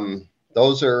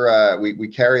 Those are we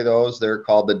carry those. They're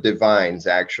called the divines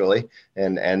actually,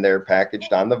 and they're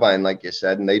packaged on the vine, like you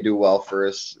said, and they do well for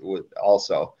us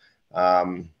also.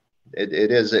 Um,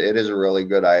 it is a really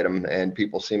good item, and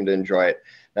people seem to enjoy it.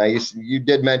 Now you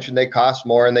did mention they cost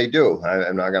more, and they do.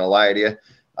 I'm not going to lie to you,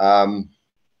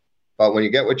 but when you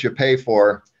get what you pay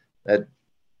for, that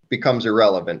becomes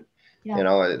irrelevant.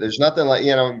 Yeah. There's nothing like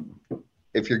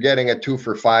if you're getting a 2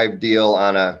 for $5 deal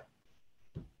on a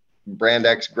brand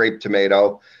X grape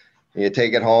tomato, and you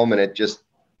take it home and it just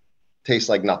tastes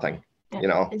like nothing.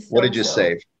 It's What so did you so.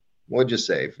 save? What did you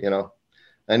save?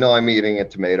 I know I'm eating a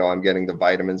tomato, I'm getting the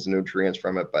vitamins and nutrients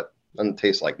from it, but it doesn't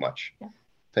taste like much. Yeah.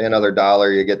 Pay another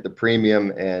dollar, you get the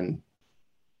premium, and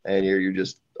you're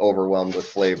just overwhelmed with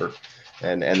flavor.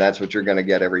 And that's what you're going to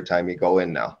get every time you go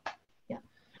in now. Yeah.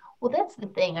 Well, that's the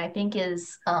thing I think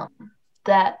is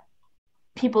that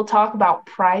people talk about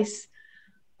price,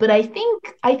 but I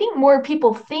think more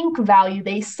people think value.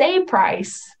 They say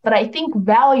price, but I think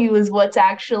value is what's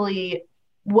actually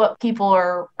what people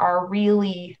are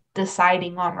really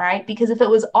deciding on, right? Because if it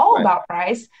was all Right. about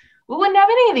price, we wouldn't have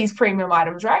any of these premium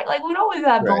items, right? Like we'd always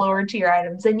have the Right. lower tier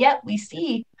items, and yet we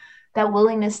see that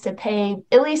willingness to pay,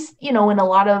 at least in a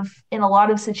lot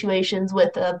of situations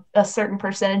with a certain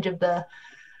percentage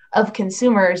of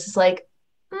consumers, is like,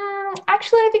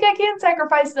 actually, I think I can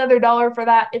sacrifice another dollar for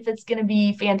that if it's going to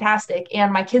be fantastic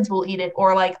and my kids will eat it,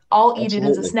 or like I'll eat it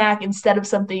as a Absolutely. snack instead of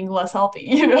something less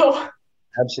healthy.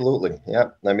 Absolutely. Yeah.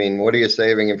 I mean, what are you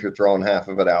saving if you're throwing half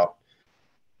of it out?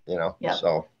 Yep.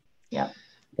 So Yep.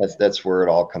 that's where it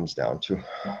all comes down to.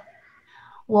 Yep.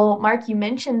 Well, Mark, you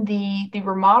mentioned the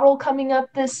remodel coming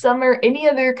up this summer. Any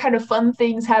other kind of fun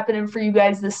things happening for you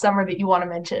guys this summer that you want to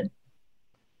mention?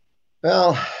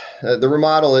 Well, the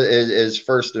remodel is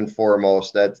first and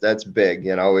foremost. That's big.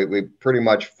 We pretty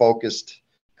much focused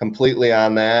completely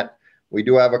on that. We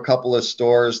do have a couple of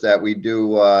stores that we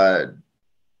do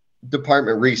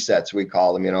department resets, we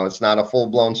call them. It's not a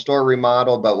full-blown store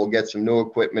remodel, but we'll get some new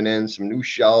equipment in, some new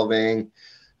shelving,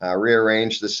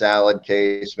 rearrange the salad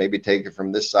case, maybe take it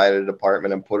from this side of the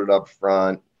department and put it up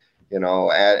front.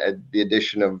 Add the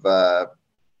addition of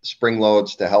spring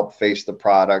loads to help face the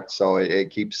product, so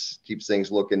it keeps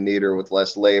things looking neater with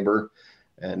less labor.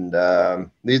 And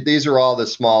these are all the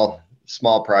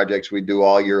small projects we do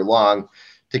all year long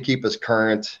to keep us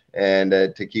current and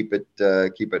to keep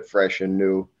it fresh and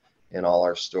new in all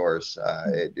our stores.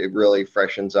 It really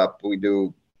freshens up. We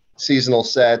do seasonal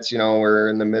sets. We're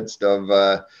in the midst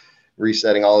of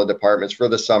resetting all the departments for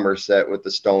the summer set with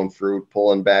the stone fruit,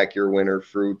 pulling back your winter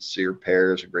fruits, your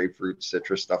pears, grapefruit,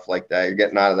 citrus, stuff like that. You're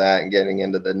getting out of that and getting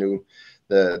into the new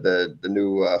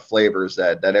flavors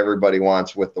that everybody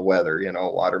wants with the weather.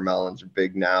 Watermelons are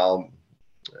big now,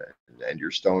 and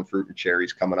your stone fruit and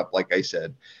cherries coming up. Like I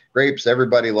said, grapes,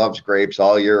 everybody loves grapes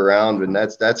all year round, and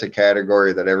that's a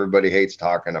category that everybody hates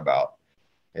talking about.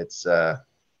 It's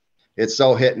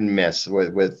so hit and miss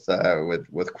with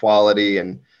quality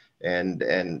and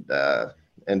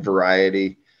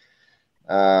variety.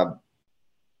 A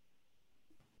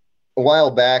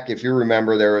while back, if you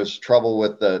remember, there was trouble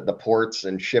with the ports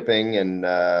and shipping and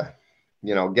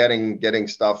getting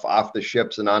stuff off the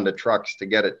ships and onto trucks to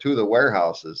get it to the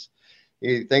warehouses.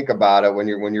 You think about it, when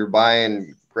you're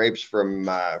buying grapes from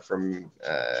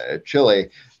Chile,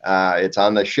 it's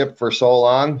on the ship for so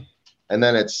long, and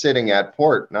then it's sitting at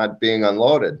port, not being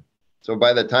unloaded. So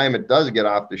by the time it does get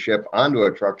off the ship onto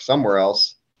a truck somewhere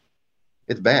else,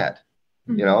 it's bad.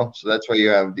 Mm-hmm. So that's why you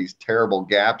have these terrible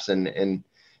gaps in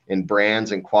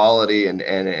brands and quality,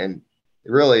 and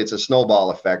really it's a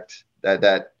snowball effect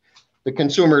that the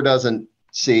consumer doesn't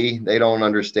see, they don't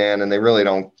understand, and they really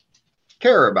don't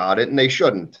care about it, and they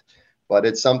shouldn't. But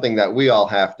it's something that we all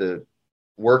have to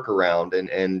work around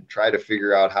and try to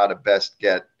figure out how to best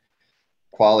get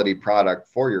quality product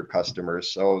for your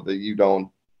customers so that you don't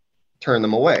turn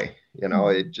them away.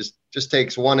 It just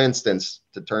takes one instance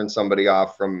to turn somebody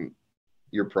off from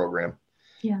your program.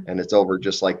 Yeah. And it's over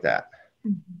just like that.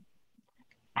 Mm-hmm.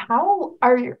 How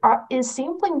is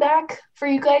sampling back for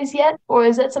you guys yet, or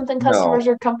is that something customers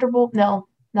No, are comfortable? No,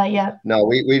 not yet. no,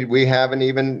 we haven't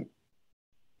even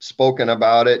spoken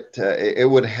about it. It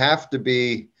would have to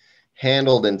be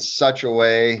handled in such a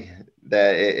way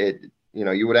that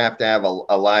you would have to have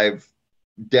a live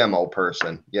demo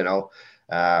person,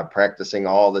 practicing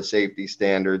all the safety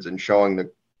standards and showing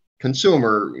the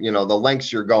consumer, the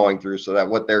lengths you're going through so that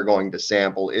what they're going to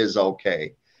sample is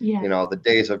okay. Yeah. You know, the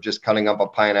days of just cutting up a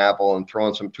pineapple and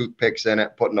throwing some toothpicks in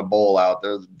it, putting a bowl out,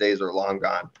 those days are long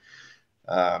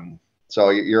gone. So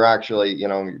you're actually, you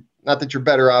know, not that you're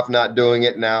better off not doing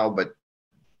it now, but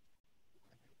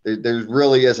there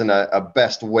really isn't a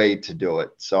best way to do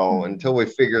it. So until we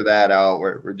figure that out,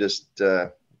 we're just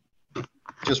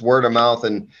word of mouth.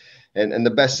 And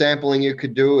the best sampling you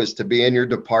could do is to be in your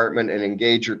department and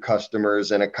engage your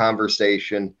customers in a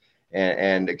conversation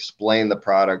and explain the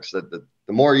products. That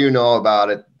the more you know about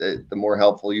it, the more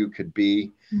helpful you could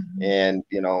be. And,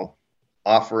 you know,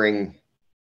 offering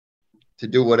to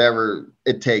do whatever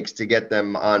it takes to get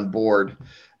them on board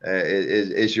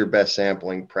is your best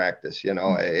sampling practice. You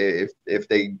know, if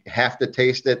they have to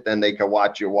taste it, then they can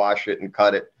watch you wash it and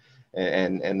cut it,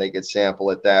 and they could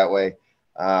sample it that way.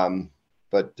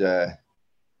 But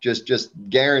just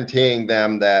guaranteeing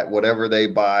them that whatever they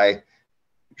buy,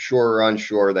 sure or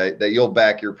unsure, that you'll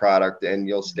back your product and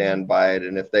you'll stand by it.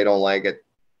 And if they don't like it,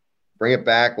 bring it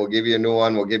back. We'll give you a new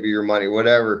one. We'll give you your money,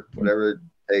 whatever it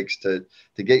takes to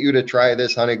get you to try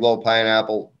this Honey Glow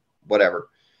pineapple, whatever.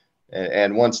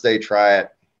 And once they try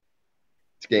it,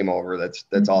 it's game over.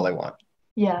 That's all they want.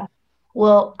 Yeah.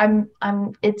 Well,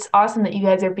 it's awesome that you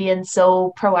guys are being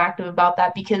so proactive about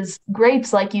that, because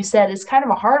grapes, like you said, is kind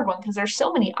of a hard one because there's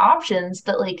so many options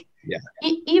that, like,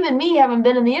 even me, having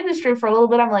been in the industry for a little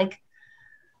bit, I'm like,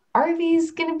 are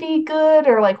these going to be good?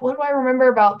 Or like, what do I remember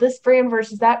about this brand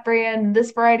versus that brand,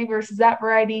 this variety versus that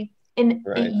variety? And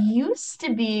it used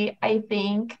to be, I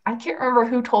think, I can't remember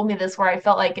who told me this, where I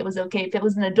felt like it was okay if it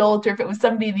was an adult or if it was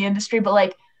somebody in the industry, but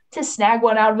like to snag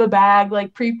one out of a bag,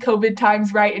 like pre-COVID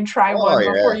times, right, and try one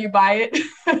before you buy it.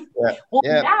 Well,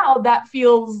 now that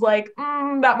feels like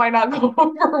that might not go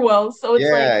over well. So it's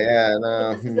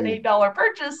no. This is an $8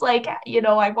 purchase. Like, you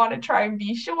know, I want to try and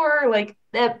be sure. Like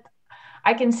that,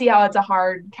 I can see how it's a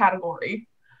hard category.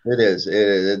 It is.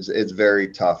 It's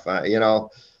very tough. You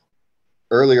know,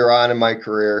 earlier on in my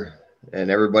career,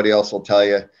 and everybody else will tell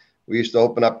you, we used to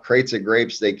open up crates of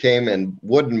grapes. They came in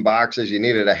wooden boxes. You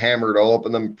needed a hammer to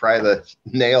open them, pry the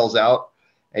nails out,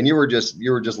 and you were just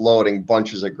loading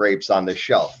bunches of grapes on the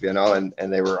shelf, you know, and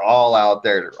they were all out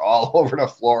there. They're all over the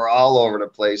floor, all over the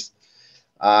place.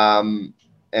 And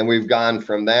we've gone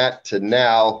from that to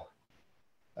now.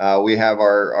 We have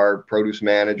our produce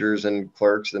managers and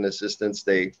clerks and assistants.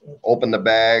 They open the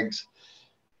bags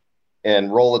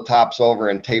and roll the tops over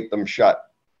and tape them shut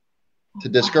to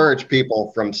discourage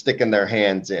people from sticking their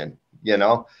hands in, you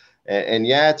know, and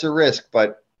it's a risk,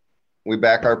 but we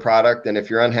back our product. And if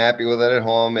you're unhappy with it at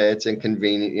home, it's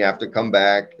inconvenient. You have to come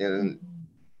back,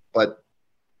 but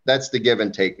that's the give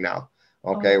and take now.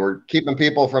 Okay. We're keeping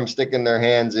people from sticking their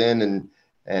hands in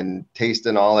and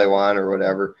tasting all they want or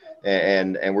whatever.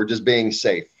 And we're just being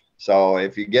safe. So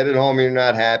if you get it home and you're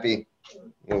not happy,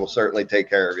 we will certainly take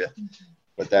care of you.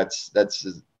 But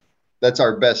that's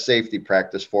our best safety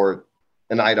practice for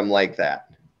an item like that.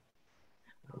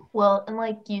 Well, and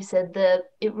like you said,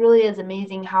 it really is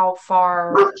amazing how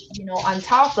far, you know, on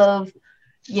top of,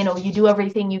 you know, you do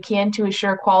everything you can to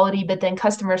assure quality, but then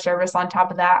customer service on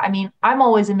top of that. I mean, I'm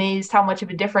always amazed how much of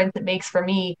a difference it makes for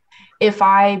me if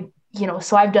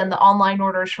so I've done the online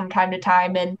orders from time to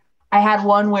time, and I had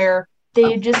one where they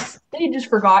had just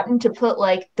forgotten to put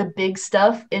like the big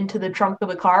stuff into the trunk of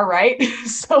the car, right?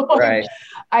 So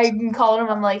I'm calling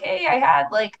them. I'm like, hey, I had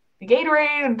like the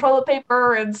Gatorade and toilet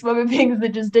paper and some other things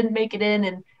that just didn't make it in.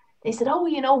 And they said, oh,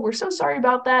 you know, we're so sorry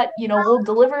about that. You know, we'll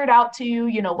deliver it out to you.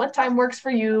 You know, what time works for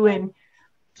you? And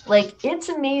like, it's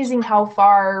amazing how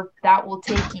far that will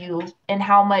take you and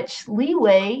how much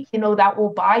leeway, you know, that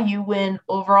will buy you when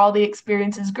overall the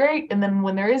experience is great. And then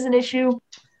when there is an issue,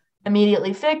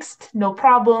 immediately fixed, no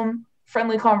problem,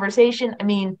 friendly conversation. I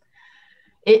mean,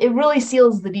 it really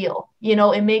seals the deal. You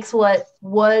know, it makes what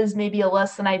was maybe a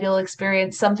less than ideal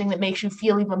experience something that makes you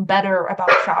feel even better about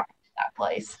shopping at that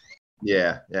place.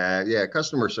 Yeah.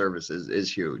 Customer service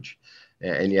is huge,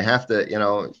 and you have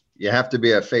to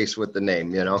be a face with the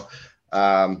name. You know,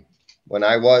 when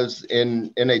I was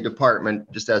in a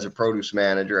department just as a produce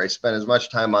manager, I spent as much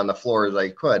time on the floor as I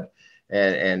could,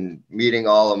 and meeting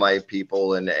all of my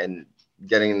people and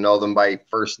getting to know them by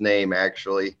first name.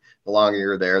 Actually, the longer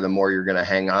you're there, the more you're going to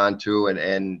hang on to,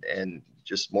 and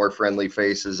just more friendly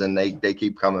faces, and they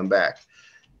keep coming back.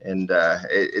 And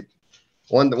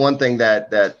one thing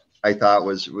that I thought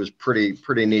was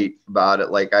pretty neat about it,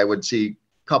 like I would see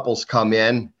couples come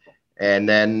in, and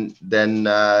then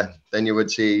you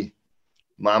would see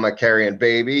mama carrying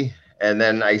baby, and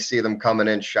then I see them coming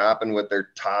in shopping with their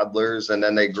toddlers, and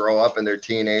then they grow up and they're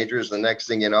teenagers. The next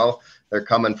thing you know, they're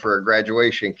coming for a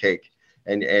graduation cake,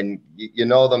 and you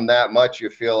know them that much, you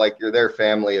feel like you're their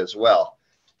family as well.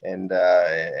 and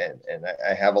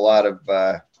I have a lot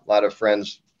of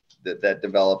friends that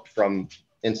developed from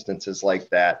instances like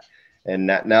that. And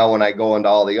now when I go into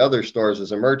all the other stores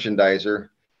as a merchandiser,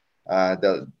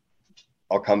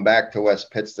 I'll come back to West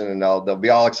Pittston and they'll be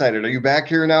all excited. Are you back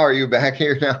here now? Are you back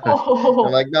here now? Oh.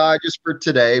 I'm like, no, just for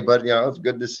today, but it's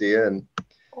good to see you.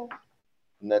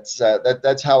 And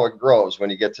that's how it grows when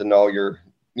you get to know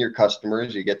your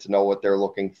customers, you get to know what they're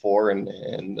looking for, and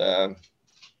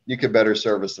you could better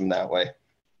service them that way.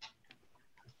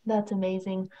 That's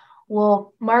amazing.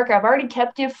 Well, Mark, I've already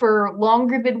kept you for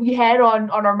longer than we had on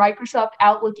our Microsoft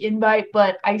Outlook invite,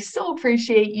 but I so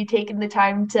appreciate you taking the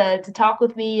time to talk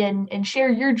with me and share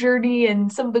your journey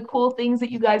and some of the cool things that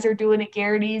you guys are doing at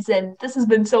Gerrity's. And this has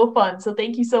been so fun. So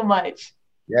thank you so much.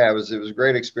 Yeah, it was a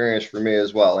great experience for me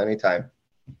as well. Anytime.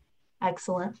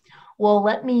 Excellent. Well,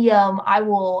 let me I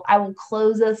will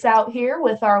close us out here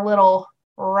with our little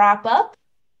wrap up.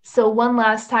 So one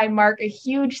last time, Mark, a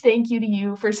huge thank you to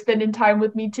you for spending time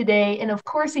with me today. And of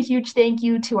course, a huge thank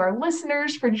you to our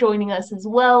listeners for joining us as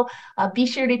well. Be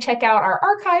sure to check out our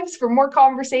archives for more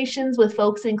conversations with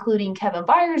folks including Kevin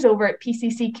Byers over at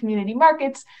PCC Community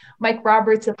Markets, Mike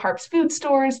Roberts of Harp's Food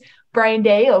Stores, Brian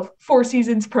Day of Four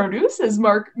Seasons Produce, as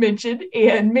Mark mentioned,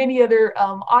 and many other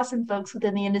awesome folks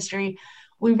within the industry.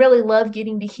 We really love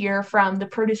getting to hear from the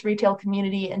produce retail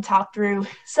community and talk through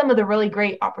some of the really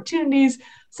great opportunities,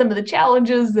 some of the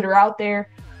challenges that are out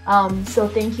there. So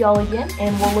thank you all again,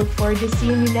 and we'll look forward to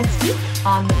seeing you next week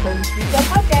on the Produce Retail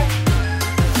Podcast.